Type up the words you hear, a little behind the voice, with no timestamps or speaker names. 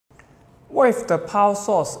What if the power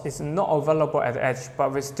source is not available at the edge,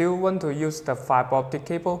 but we still want to use the fiber optic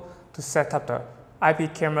cable to set up the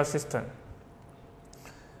IP camera system?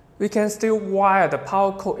 We can still wire the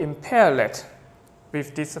power cord in parallel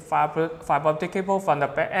with this fiber optic cable from the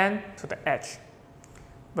back end to the edge.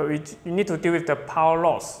 But we need to deal with the power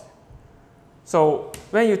loss. So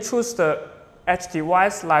when you choose the edge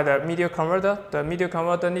device like the media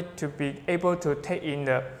converter needs to be able to take in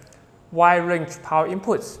the wide range power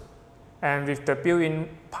inputs and with the built-in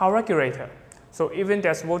power regulator. So even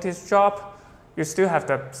there's voltage drop, you still have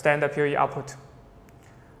the standard PoE output.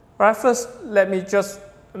 Alright, first let me just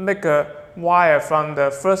make a wire from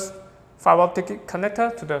the first fiber optic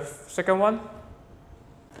connector to the second one.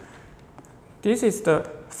 This is the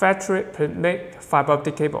factory pre-made fiber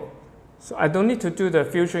optic cable. So I don't need to do the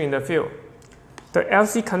fusion in the field. The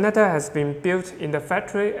LC connector has been built in the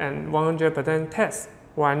factory and 100% test.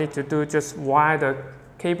 What I need to do is just wire the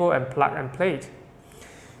cable and plug and play it.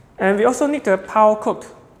 And we also need the power cord.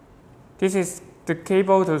 This is the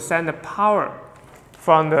cable to send the power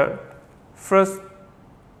from the first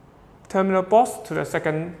terminal box to the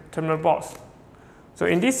second terminal box. So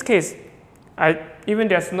in this case, even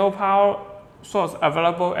there's no power source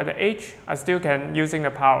available at the edge, I still can using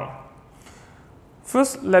the power.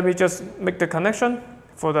 First, let me just make the connection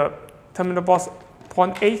for the terminal box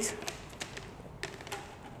port 8.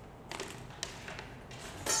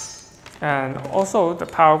 And also the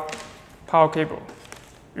power cable.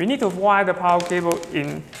 We need to wire the power cable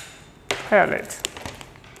in parallel.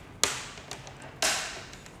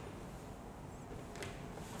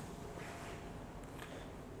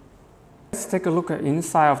 Let's take a look at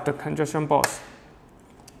inside of the conjunction box.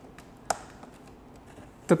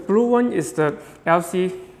 The blue one is the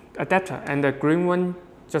LC adapter and the green one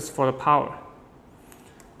just for the power.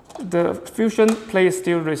 The fusion plate is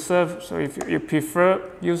still reserved, so if you prefer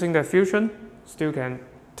using the fusion, still can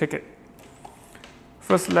take it.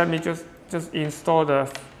 First, let me just install the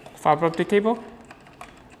fiber optic cable.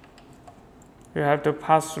 You have to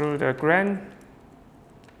pass through the ground.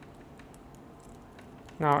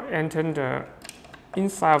 Now enter the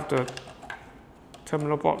inside of the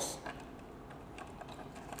terminal box.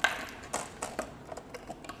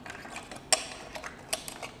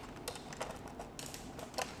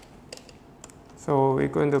 So we're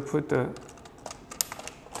going to put the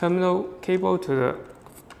terminal cable to the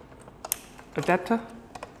adapter.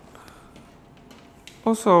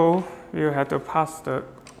 Also, you have to pass the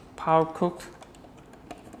power cord.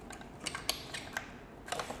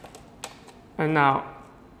 And now,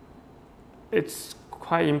 it's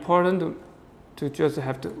quite important to just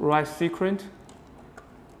have the right sequence.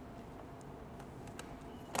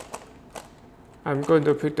 I'm going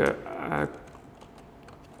to put the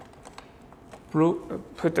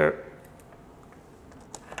put the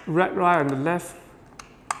red line on the left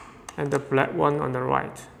and the black one on the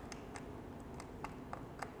right.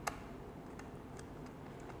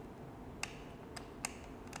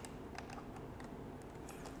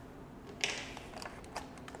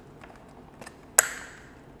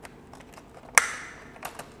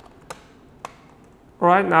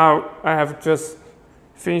 Right now, I have just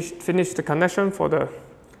finished the connection for the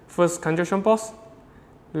first conjunction box.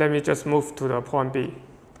 Let me just move to the point B.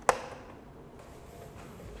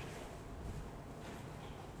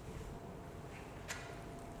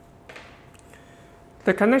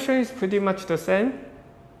 The connection is pretty much the same.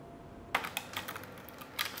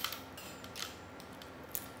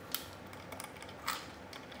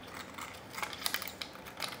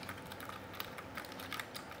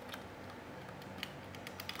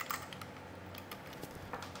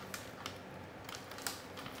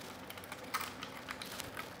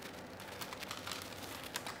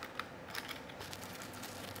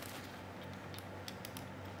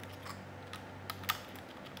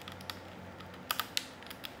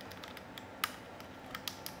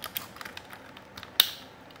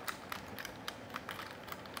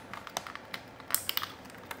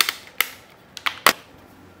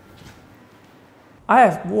 I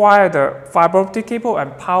have wired the fiber optic cable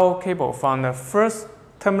and power cable from the first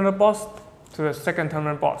terminal box to the second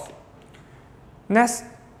terminal box. Next,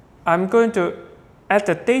 I'm going to add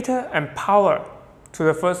the data and power to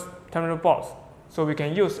the first terminal box, so we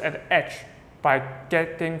can use at the edge by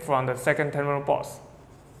getting from the second terminal box.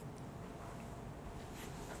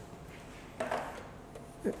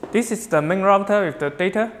 This is the main router with the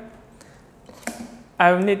data.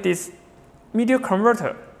 I will need this media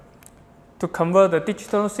converter to convert the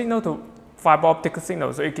digital signal to fiber optic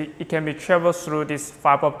signal, so it can be traveled through this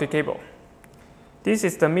fiber optic cable. This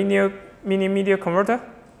is the mini media converter.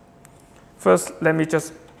 First, let me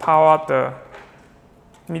just power up the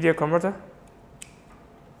media converter.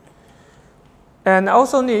 And I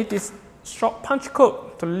also need this short punch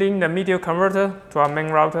code to link the media converter to our main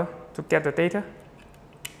router to get the data.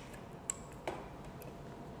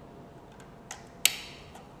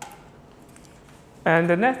 And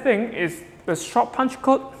the next thing is the short punch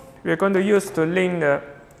code we're going to use to link the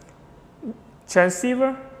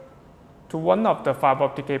transceiver to one of the fiber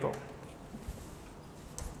optic cable.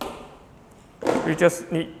 We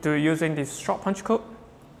just need to using this short punch code.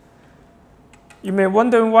 You may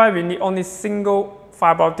wonder why we need only single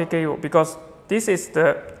fiber optic cable, because this is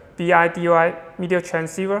the BIDI media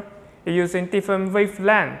transceiver. It's using different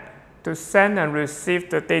wavelength to send and receive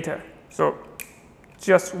the data. So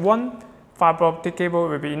just one fiber optic cable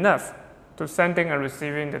will be enough to sending and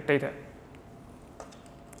receiving the data.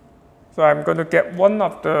 So I'm going to get one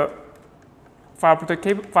of the fiber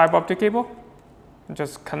optic cable and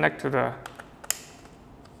just connect to the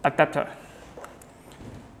adapter.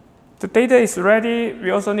 The data is ready. We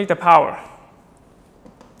also need the power.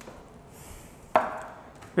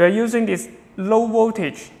 We are using this low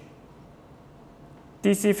voltage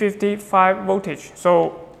DC 55 voltage.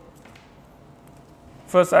 So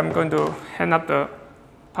first I'm going to hand up the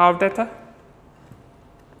power data.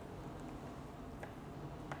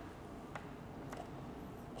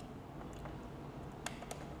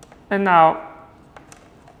 And now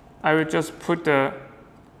I will just put the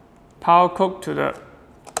power code to the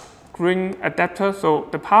green adapter. So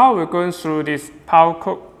the power will go through this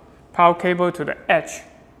power cable to the edge.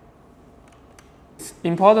 It's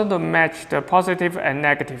important to match the positive and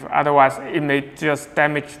negative, otherwise it may just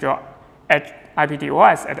damage your edge Ipd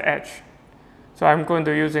Os at the edge. So I'm going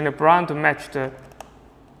to using the brown to match the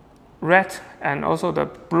red and also the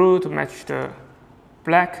blue to match the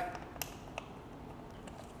black.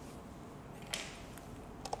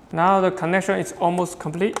 Now the connection is almost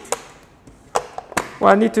complete.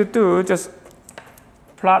 What I need to do is just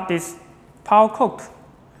plug this power code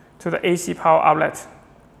to the AC power outlet.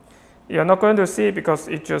 You're not going to see it because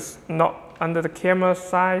it's just not under the camera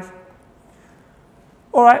side.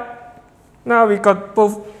 All right, now we got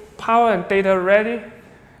both power and data ready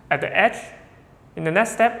at the edge. In the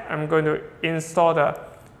next step, I'm going to install the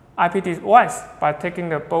Ipd Os by taking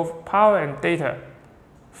the both power and data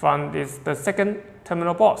from the second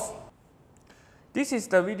terminal box. This is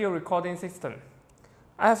the video recording system.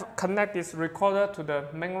 I have connected this recorder to the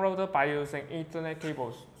main router by using Ethernet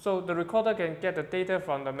cables, so the recorder can get the data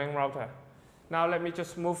from the main router. Now let me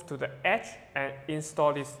just move to the edge and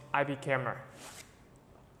install this PoE-Camera.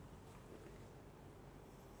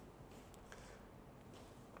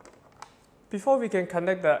 Before we can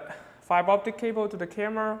connect the fiber optic cable to the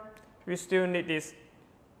camera, we still need this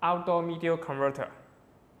outdoor media converter.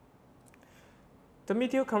 The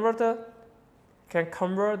media converter can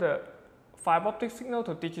convert the fiber optic signal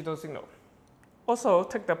to digital signal. Also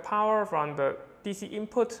take the power from the DC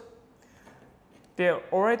input. There are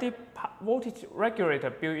already voltage regulator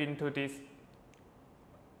built into this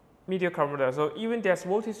media converter, so even there's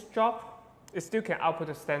voltage drop, it still can output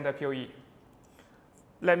the standard PoE.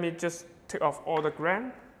 Let me just take off all the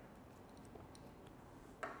ground.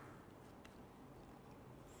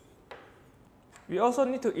 We also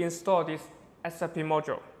need to install this SFP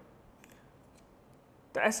module.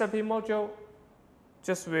 The SFP module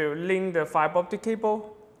just will link the fiber optic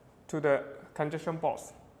cable to the connection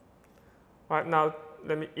box. Right now,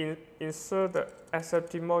 let me insert the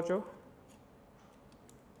SFP module.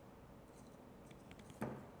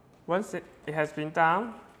 Once it has been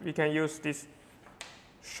done, we can use this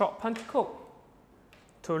short punch code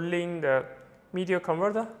to link the media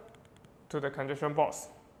converter to the connection box.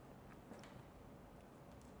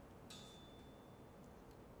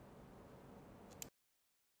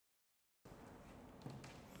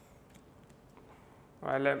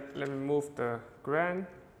 All right, let me move the ground,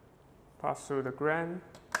 pass through the ground.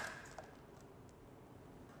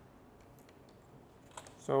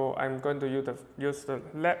 So I'm going to use the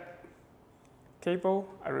LED cable.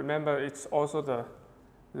 I remember it's also the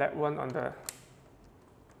LED one on the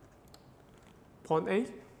port A.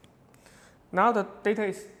 Now the data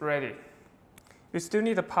is ready. We still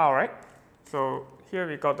need the power, right? So here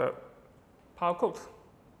we got the power code.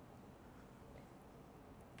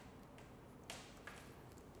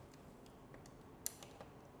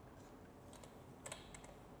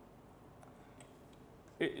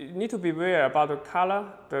 You need to be aware about the color.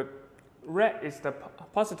 The red is the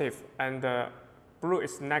positive and the blue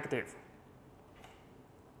is negative.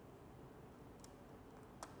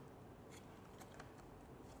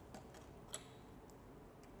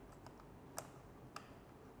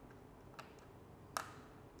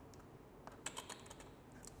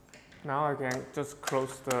 Now I can just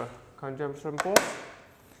close the conjunction board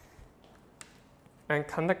and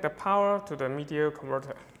connect the power to the media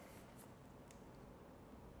converter.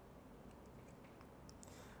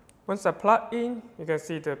 Once I plug in, you can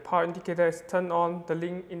see the power indicator is turned on, the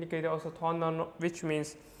link indicator also turned on, which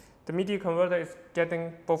means the media converter is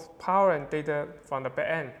getting both power and data from the back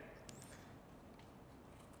end.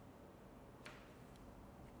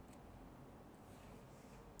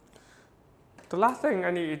 The last thing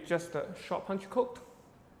I need is just a short punch code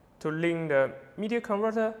to link the media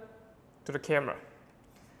converter to the camera.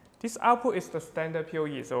 This output is the standard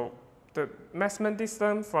PoE, so the maximum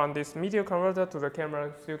distance from this media converter to the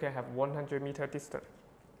camera still can have 100-meter distance.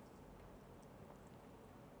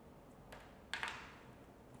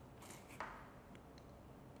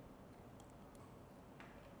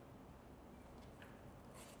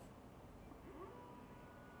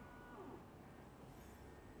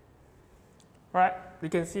 Right, you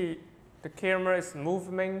can see the camera is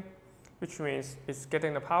moving, which means it's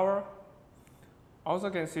getting the power. Also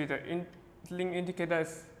can see the link indicator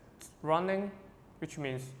is running, which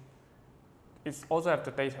means it's also have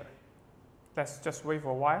the data. Let's just wait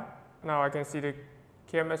for a while. Now I can see the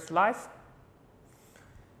camera is live.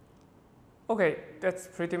 Okay, that's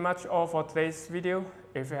pretty much all for today's video.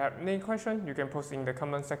 If you have any questions, you can post in the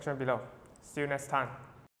comment section below. See you next time.